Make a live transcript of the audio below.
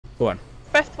Go on.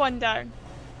 Fifth one down.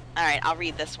 Alright, I'll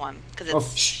read this one, because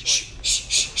it's short.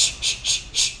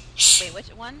 Wait, which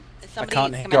one? Is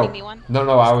somebody commanding me one?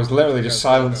 No, I was literally just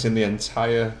silencing the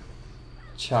entire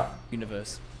chat.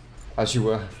 Universe. As you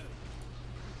were.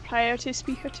 Prior to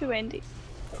speaker to Wendy.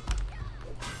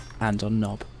 And on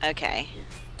knob. Okay.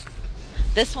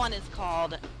 This one is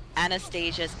called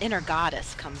Anastasia's Inner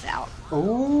Goddess Comes Out.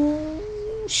 Oh,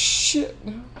 shit.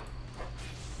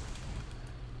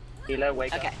 Hilo,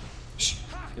 wake up. Okay.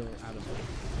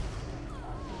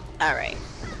 Alright.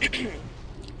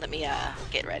 Let me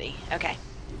get ready. Okay.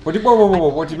 Whoa,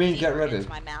 what do you mean get ready? Into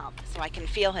my mouth so I can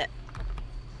feel it.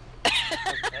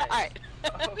 Alright.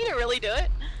 We didn't really do it.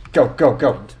 Go.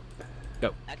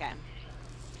 Okay.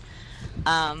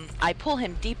 I pull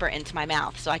him deeper into my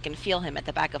mouth so I can feel him at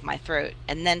the back of my throat,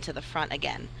 and then to the front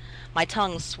again. My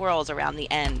tongue swirls around the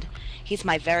end. He's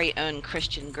my very own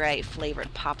Christian Grey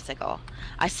flavored popsicle.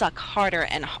 I suck harder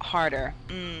and harder.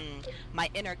 My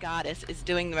inner goddess is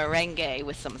doing the merengue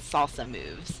with some salsa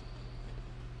moves.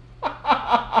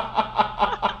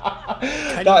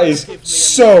 That is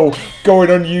so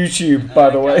going on YouTube, by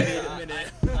the way. I'm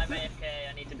AFK,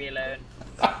 I need to be alone.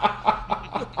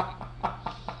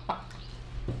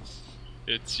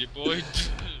 It's your boy.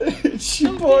 It's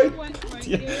your boy.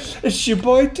 It's your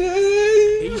boy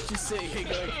Dave. He's just sitting here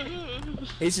going.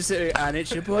 He's just sitting here, and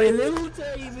it's your boy Little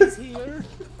Dave is here.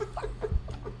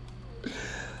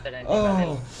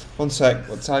 Oh, one sec.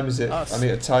 What time is it? I need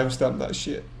to timestamp that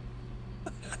shit.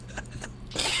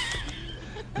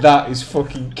 That is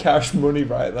fucking cash money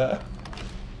right there.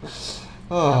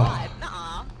 Oh.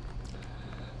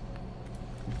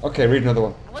 Okay, read another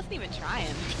one. I wasn't even trying.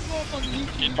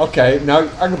 Okay, now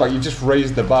hang about. You just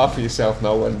raised the bar for yourself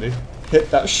now, Wendy. Hit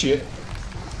that shit.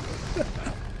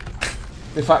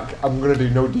 In fact, I'm gonna do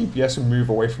no DPS and move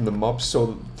away from the mobs so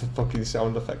that the fucking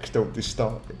sound effects don't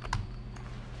distort it.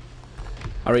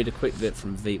 I'll read a quick bit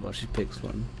from Veet while she picks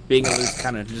one. Being a loose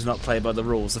cannon who does not play by the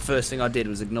rules, the first thing I did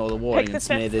was ignore the warning and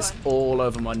smear this all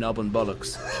over my knob and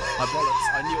bollocks. My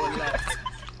bollocks I knew I loved.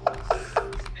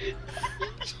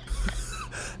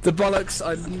 The bollocks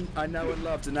I know and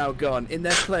loved are now gone. In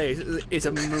their place is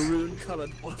a maroon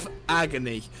coloured of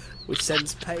agony, which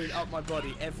sends pain up my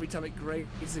body every time it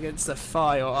grates against a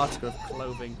thigh or article of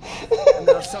clothing. And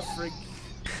now suffering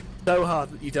so hard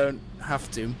that you don't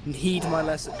have to. And heed my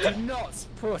lesson. Do not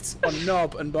put on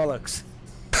knob and bollocks.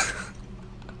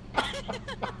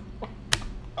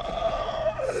 Oh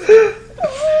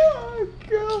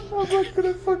god, I'm not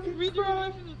gonna fucking read the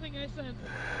rest of the thing I sent.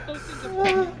 Those things are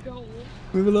fucking gold.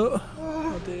 Move a look.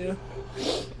 Oh dear.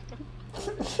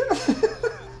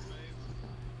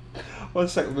 One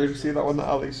second, we see that one that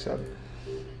Ali said.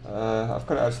 I've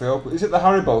got it actually open. Is it the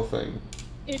Haribo thing?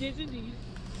 It is indeed.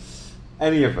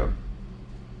 Any of them?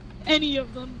 Any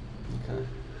of them. Okay.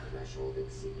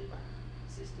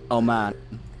 Oh man.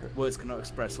 Words cannot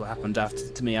express what happened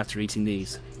to me after eating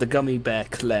these. The gummy bear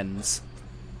cleanse.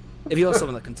 If you're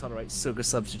someone that can tolerate sugar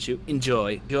substitute,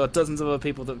 enjoy. If you're dozens of other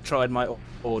people that have tried my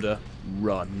order,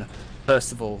 run.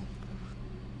 First of all,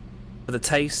 for the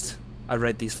taste, I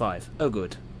rate these 5. Oh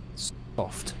good.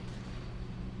 Soft.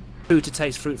 Food to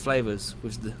taste fruit flavours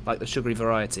with like the sugary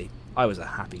variety. I was a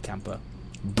happy camper.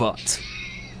 But,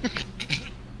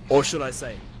 or should I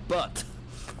say, but,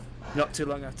 not too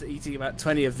long after eating about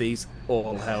 20 of these,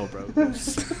 all hell broke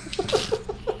loose.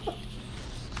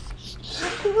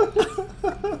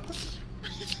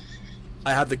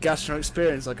 I had the gastro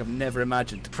experience like I've never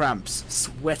imagined. Cramps,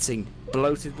 sweating,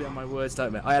 bloated beyond my words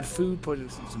nightmare. I had food poisoning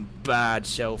from some bad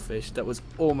shellfish that was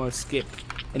almost skipped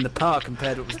in the park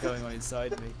compared to what was going on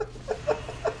inside me.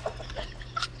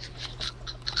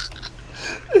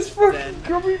 It's fucking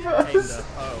gummy bears.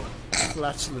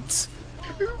 Flatulence.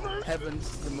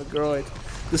 Heavens to the McGroid.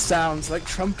 The sounds like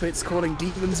trumpets calling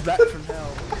demons back from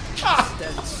hell.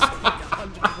 Stench like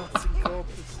 100 rotting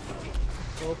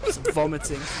corpse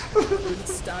vomiting. Couldn't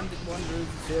stand in one room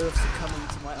for fear of succumbing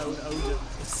to my own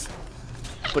odours.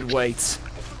 But wait,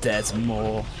 there's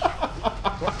more.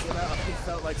 What came out of me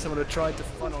felt like someone had tried to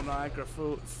funnel Niagara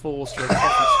Falls through a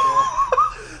coffee straw.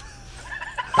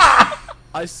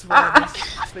 I swear these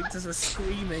sphincters were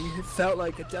screaming. It felt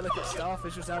like a delicate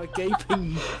starfish was now a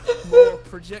gaping maw,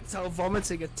 projectile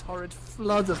vomiting a torrid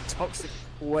flood of toxic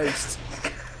waste.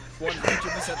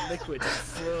 100% liquid,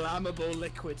 flammable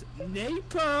liquid,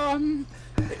 napalm!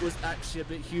 It was actually a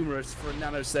bit humorous for a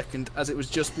nanosecond, as it was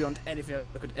just beyond anything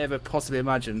I could ever possibly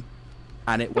imagine.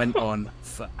 And it went on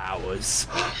for hours.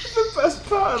 The best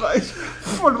part of that is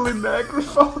funneling Niagara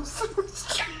Falls.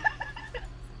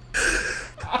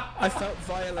 I felt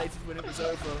violated when it was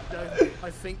over. No, I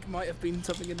think might have been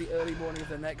something in the early morning of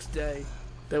the next day.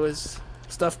 There was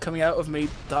stuff coming out of me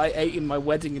that I ate in my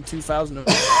wedding in 2000.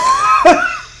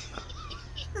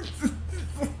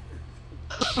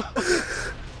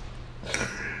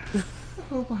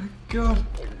 Oh my god.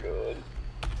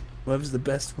 What was the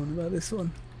best one about this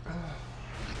one?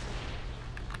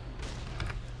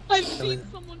 I've seen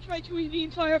someone try to eat the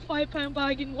entire £5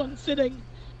 bag in one sitting.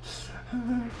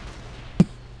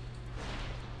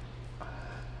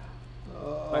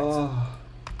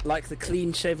 Like the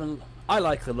clean shaven. I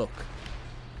like the look.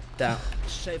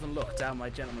 Shaven look down my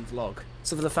gentleman's log.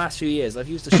 So for the past few years, I've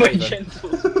used a shaver.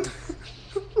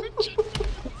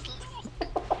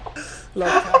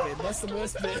 Like cabin. That's the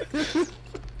worst bit.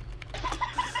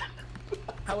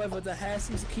 However, the hair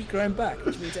seems to keep growing back,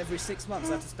 which means every 6 months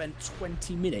I have to spend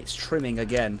 20 minutes trimming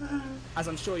again. As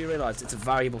I'm sure you realise, it's a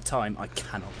valuable time I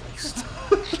cannot waste.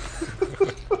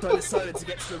 So I decided to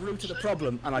get to the root of the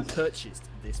problem, and I purchased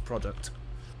this product.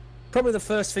 Probably the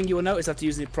first thing you will notice after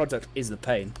using the product is the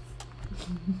pain.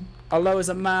 Although as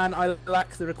a man I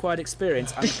lack the required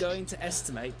experience, I'm going to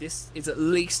estimate this is at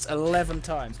least 11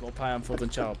 times more painful than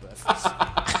childbirth.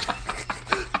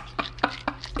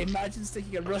 Imagine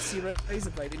sticking a rusty razor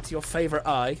blade into your favourite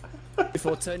eye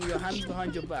before turning your hands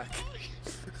behind your back.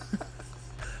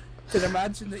 Then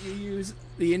imagine that you use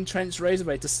the entrenched razor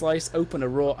blade to slice open a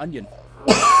raw onion.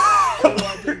 All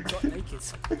while being butt naked.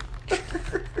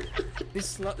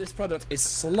 This product is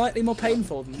slightly more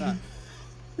painful than that.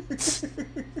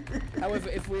 However,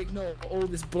 if we ignore all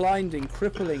this blinding,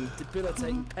 crippling,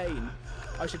 debilitating pain,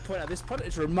 I should point out this product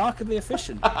is remarkably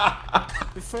efficient.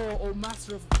 Before, all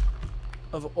matter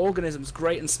of organisms,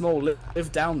 great and small,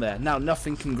 live down there. Now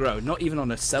nothing can grow, not even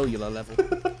on a cellular level.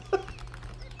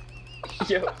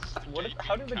 Yo,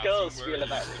 how do the girls feel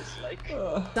about this? Like,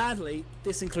 Sadly,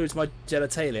 this includes my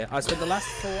genitalia. I spent the last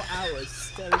 4 hours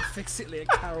staring fixedly at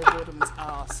Carol Boardman's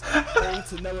ass, all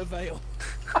to no avail.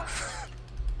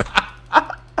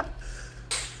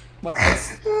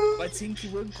 My Tinky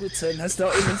Winkleton has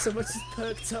not even so much as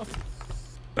perked up.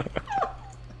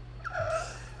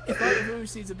 If my review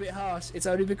seems a bit harsh, it's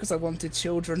only because I wanted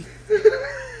children.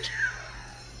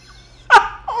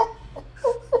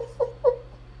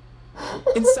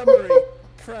 In summary,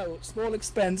 pro, small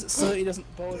expense certainly doesn't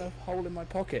burn a hole in my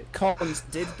pocket. Cons,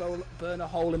 did burn a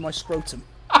hole in my scrotum.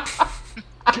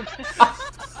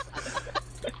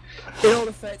 In all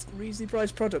effect, reasonably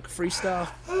priced product, 3 star.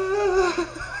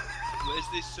 Where's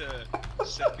this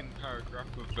second paragraph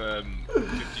of 50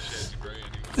 Shades of Grey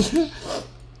anyway?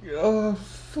 Oh,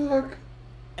 fuck.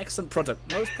 Excellent product.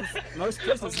 Most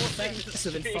prisoners are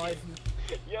effective in 5 minutes.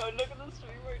 yo, look at the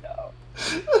stream right now.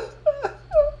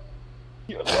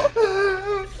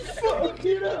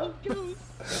 Fucking hell.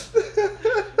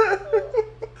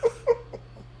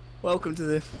 Welcome to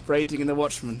the Braiding and the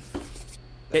Watchman.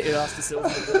 Get your ass to silver.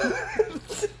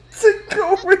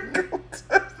 Tinkle Winkle.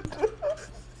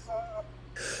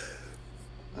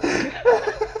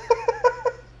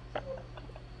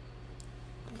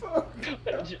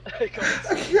 I can't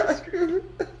see the screen.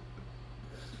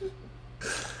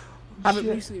 Haven't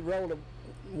recently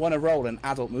won a role in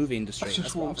adult movie industry. I just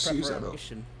As part won't of seize that up.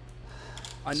 preparation,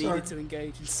 I needed to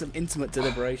engage in some intimate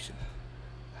deliberation.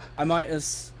 I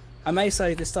may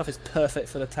say this stuff is perfect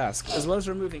for the task. As well as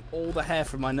removing all the hair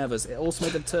from my nevers, it also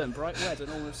made them turn bright red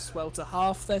and almost swell to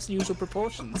half their usual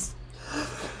proportions.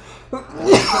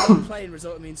 The plane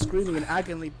resulted in me in screaming in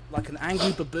agony like an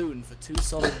angry baboon for 2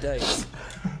 solid days.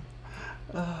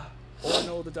 All in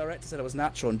all, the director said I was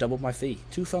natural and doubled my fee.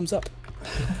 2 thumbs up.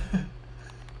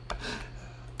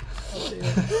 Oh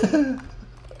dear.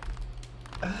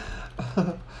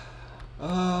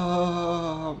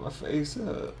 Oh, my face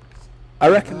hurts. I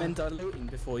recommend diluting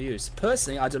before use.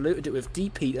 Personally, I diluted it with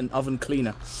deep heat and oven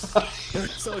cleaner. So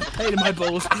the pain in my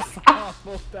balls is far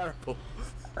more bearable.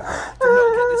 Do not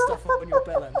get this stuff up on your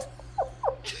bell end.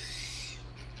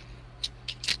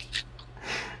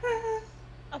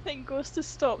 I think Ghost has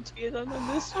stopped being on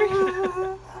the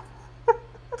stream.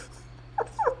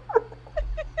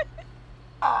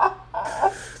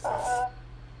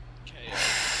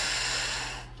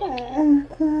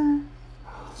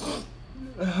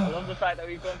 I love the fact that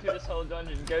we've gone through this whole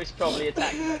dungeon. Ghost probably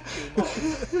attacked like 2 more.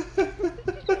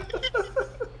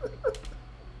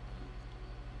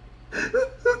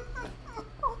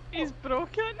 He's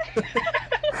broken.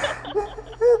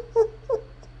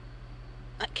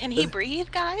 Can he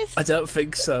breathe, guys? I don't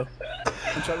think so.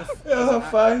 I'm trying to. Yeah, I'm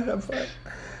fine, I'm fine.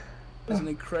 There's an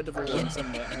incredible one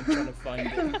somewhere, and I'm trying to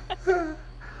find it.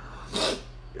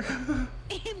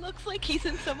 He looks like he's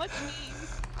in so much pain.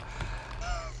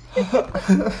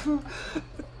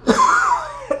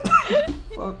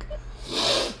 Fuck.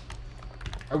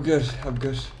 I'm good, I'm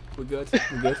good. We're good.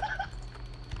 We're good.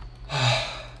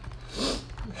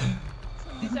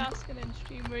 Somebody's asking in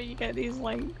stream where you get these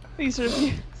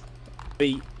reviews.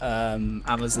 Veet,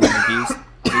 Amazon reviews.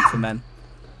 Veet for men.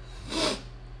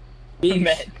 Being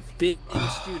a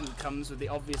student comes with the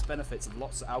obvious benefits of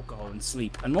lots of alcohol and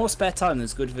sleep, and more spare time than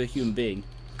is good for a human being.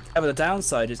 However, the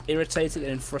downside is irritating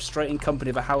and frustrating company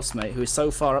of a housemate who is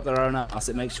so far up their own ass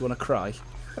it makes you want to cry.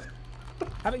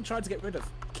 Having tried to get rid of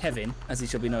Kevin, as he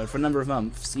should be known, for a number of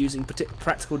months, using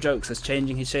practical jokes as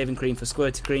changing his shaving cream for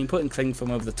squirty cream, putting cling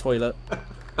film over the toilet,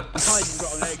 hiding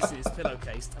rotten eggs in his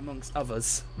pillowcase, amongst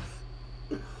others,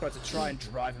 tried to try and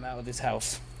drive him out of his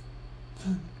house.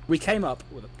 We came up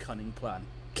with a cunning plan.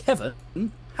 Kevin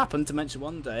happened to mention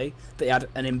one day that he had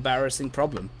an embarrassing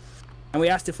problem, and we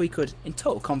asked if we could, in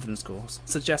total confidence course,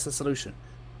 suggest a solution.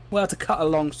 Well, to cut a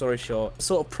long story short, the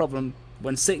sort of problem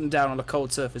when sitting down on a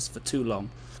cold surface for too long.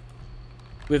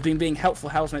 We've been being helpful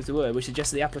housemates we were, we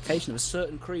suggested the application of a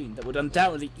certain cream that would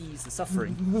undoubtedly ease the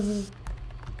suffering.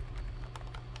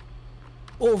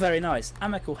 All very nice,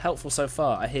 amicable, helpful so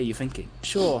far, I hear you thinking.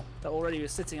 Sure, that already you're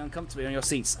sitting uncomfortably on your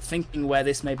seats, thinking where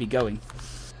this may be going.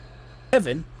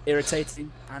 Kevin,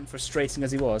 irritating and frustrating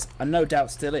as he was, and no doubt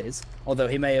still is, although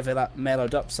he may have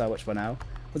mellowed up so much by now,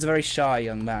 was a very shy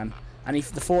young man, and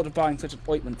the thought of buying such an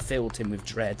ointment filled him with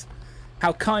dread.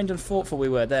 How kind and thoughtful we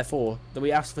were, therefore, that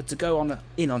we asked for to go on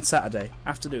Saturday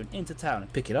afternoon into town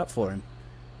and pick it up for him.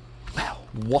 Well,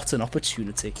 what an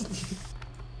opportunity.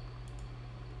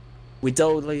 We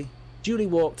duly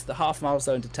walked the half-mile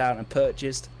zone to town and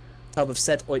purchased a tub of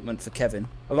said ointment for Kevin,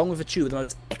 along with a tube of the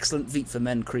most excellent Veet for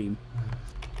Men cream.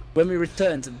 When we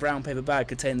returned to the brown paper bag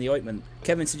containing the ointment,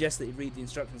 Kevin suggested that he read the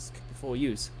instructions before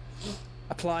use.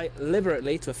 Apply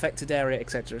liberally to affected area,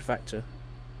 etc., etc.,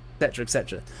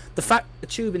 etc. The fact the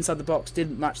tube inside the box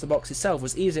didn't match the box itself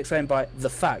was easily explained by the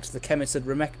fact the chemist had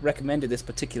recommended this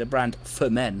particular brand for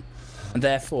men, and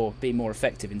therefore be more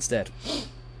effective instead.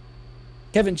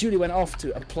 Kevin duly went off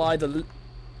to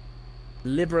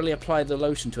liberally apply the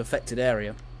lotion to affected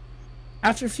area.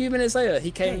 After a few minutes later, he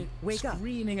came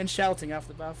screaming and shouting out of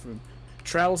the bathroom,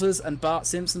 trousers and Bart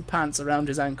Simpson pants around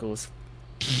his ankles.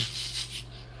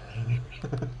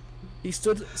 He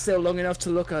stood still long enough to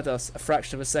look at us a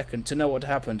fraction of a second to know what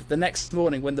had happened. The next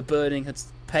morning, when the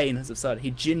pain had subsided,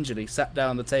 he gingerly sat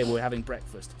down on the table we were having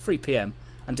breakfast, 3 p.m,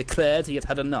 and declared he had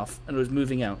had enough and was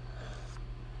moving out.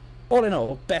 All in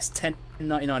all, best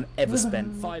 $10.99 ever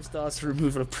spent. 5 stars for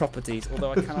removal of properties,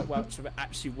 although I cannot vouch if it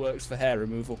actually works for hair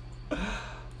removal.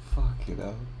 Fucking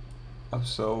hell. I'm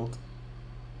sold.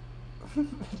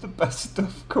 The best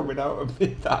stuff coming out of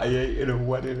me that I ate in a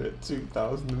wedding at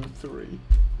 2003.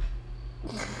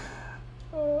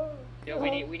 Yo, we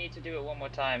need to do it one more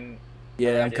time.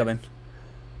 Yeah, I'm coming.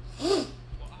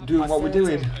 Doing what we're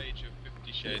doing.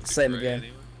 Same again.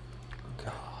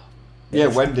 Okay. Yeah,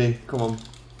 Wendy, come on.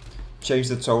 Change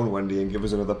the tone, Wendy, and give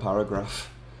us another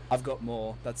paragraph. I've got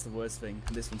more. That's the worst thing.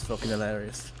 This one's fucking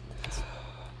hilarious.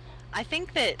 I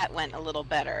think that went a little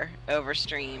better over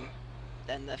stream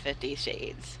than the 50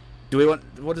 Shades. Do we want?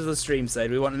 What does the stream say?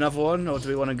 Do we want another one, or do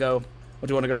we want to go? Or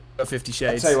do you want to go 50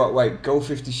 Shades? I'll tell you what, wait, go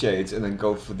 50 Shades and then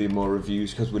go for the more reviews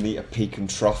because we need a peak and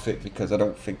trough it because I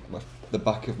don't think the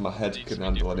back of my head can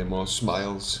handle any more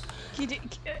smiles. You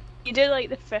did like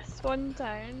the 5th one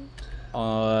down.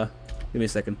 Give me a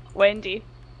second. Wendy.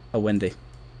 Oh, Wendy.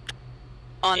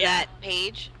 On that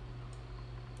page?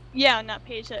 Yeah, on that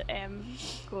page that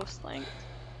Ghost linked.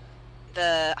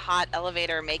 The hot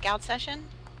elevator makeout session?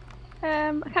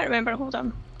 I can't remember, hold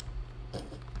on.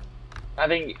 I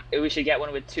think we should get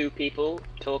one with 2 people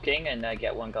talking and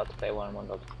get one god to play one and one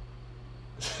god.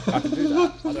 I can do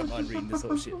that. I don't mind reading this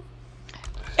sort of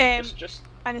shit. Just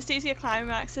Anastasia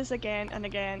climaxes again and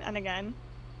again and again.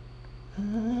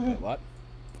 Wait, what?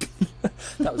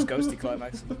 That was ghosty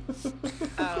climax.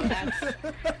 Oh,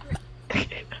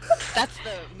 that's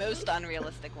the most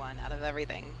unrealistic one out of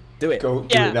everything. Do it. Go,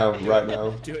 do it now, right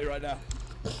now. Do it right now.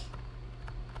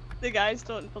 The guys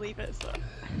don't believe it, so.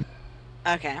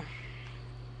 Okay.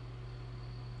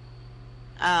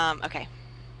 Okay.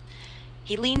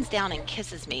 He leans down and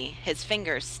kisses me, his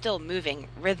fingers still moving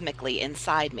rhythmically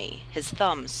inside me, his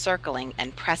thumbs circling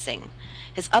and pressing.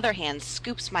 His other hand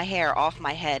scoops my hair off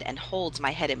my head and holds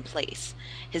my head in place.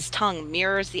 His tongue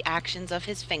mirrors the actions of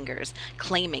his fingers,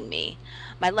 claiming me.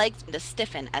 My legs begin to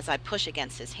stiffen as I push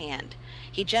against his hand.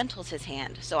 He gentles his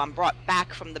hand, so I'm brought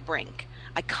back from the brink.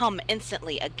 I come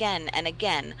instantly again and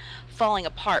again, falling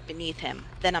apart beneath him.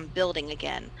 Then I'm building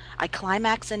again. I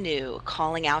climax anew,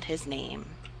 calling out his name.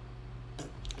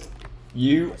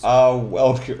 You are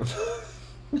welcome.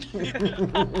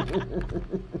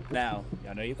 Now,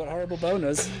 I know you've got horrible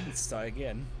boners. Let's start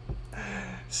again.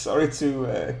 Sorry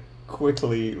to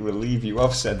quickly relieve you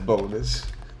of said bonus.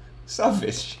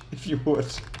 Savage, if you would.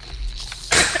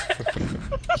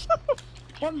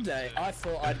 One day, I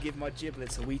thought I'd give my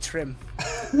giblets a wee trim.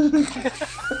 Yeah,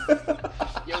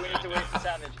 we need to wait for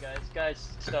Savage, guys. Guys,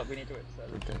 stop. We need to wait for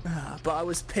Savage. Okay. But I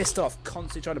was pissed off,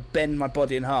 constantly trying to bend my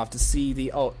body in half to see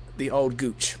the old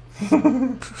gooch.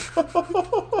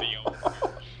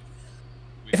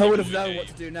 If I would have known what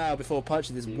to do now before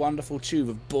punching this wonderful tube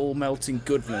of ball-melting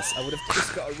goodness, I would have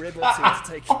just got a rib or two to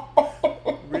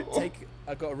take.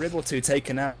 I got a rib or two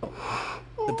taken out.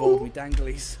 The bald me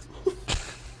danglies.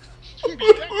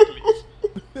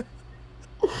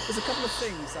 There's a couple of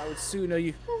things I would sooner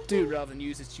do rather than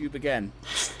use this tube again.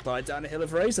 Slide down a hill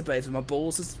of razor blades with my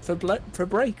balls for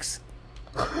brakes.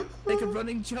 Take a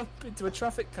running jump into a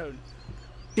traffic cone.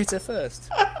 Hit her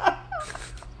first.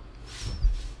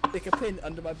 Stick a pin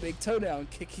under my big toenail and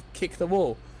kick the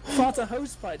wall. Fart a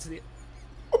hosepipe to the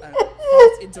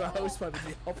fart into a hosepipe at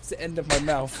the opposite end of my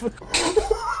mouth.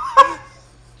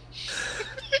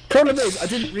 Problem is, I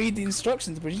didn't read the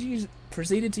instructions, but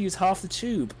proceeded to use half the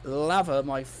tube, lather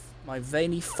my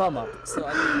veiny thumb up so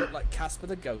I could look like Casper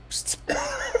the Ghost.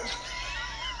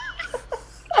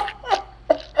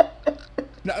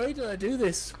 Not only did I do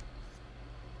this,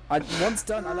 once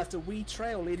done, I left a wee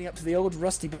trail leading up to the old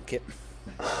rusty bucket.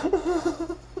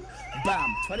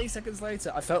 Bam! 20 seconds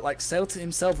later, I felt like Sailton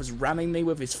himself was ramming me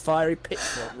with his fiery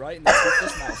pitchfork right in the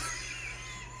toothless mouth.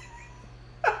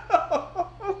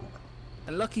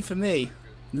 And lucky for me,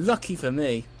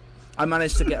 I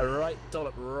managed to get a right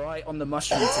dollop right on the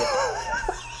mushroom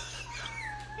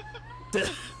tip.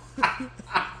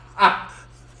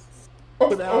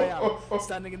 But there I am,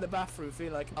 standing in the bathroom,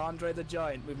 feeling like Andre the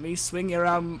Giant, with me swinging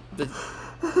around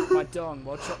my dong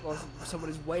while someone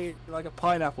is weighing like a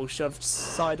pineapple shoved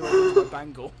sideways into my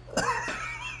bangle.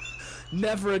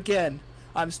 Never again.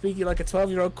 I'm speaking like a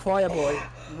 12-year-old choir boy,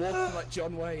 walking like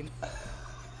John Wayne.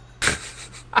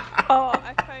 Oh,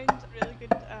 I found a really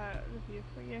good review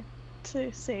for you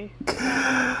to see.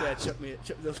 Yeah, chuck me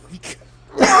the link.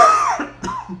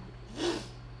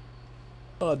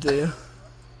 Oh dear.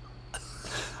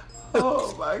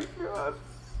 Oh my god.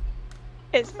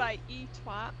 It's by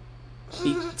eTwat.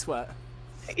 Eat-twat.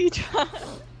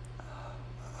 eTwat.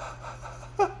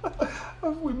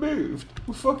 Have we moved?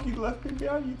 We fucking left me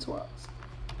behind, you twats.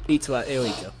 Eat-twat, here we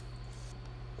go.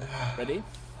 Ready?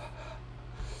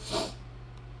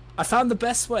 I found the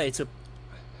best way to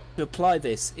apply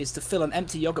this is to fill an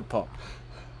empty yogurt pot.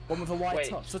 One with a white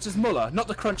top, such as Muller, not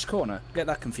the crunch corner. Get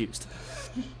that confused.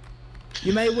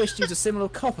 You may wish to use a similar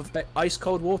cup of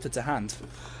ice-cold water to hand.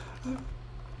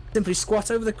 Simply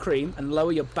squat over the cream and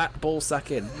lower your back ball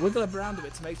sack in. Wiggle around a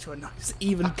bit to make sure a nice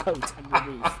even coat and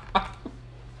remove.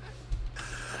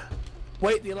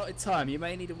 Wait the allotted time. You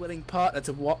may need a willing partner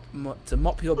to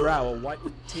mop your brow or wipe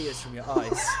the tears from your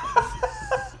eyes.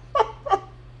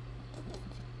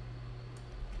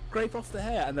 Scrape off the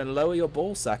hair and then lower your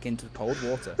ball sack into cold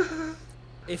water.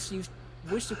 If you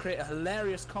wish to create a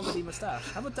hilarious comedy moustache,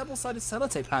 have a double-sided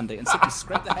sellotape handy and simply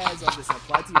scrape the hairs off this and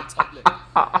apply to your top lip.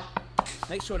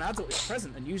 Make sure an adult is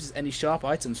present and uses any sharp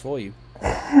items for you.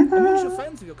 Amuse your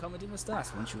friends with your comedy moustache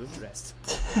once you have dressed.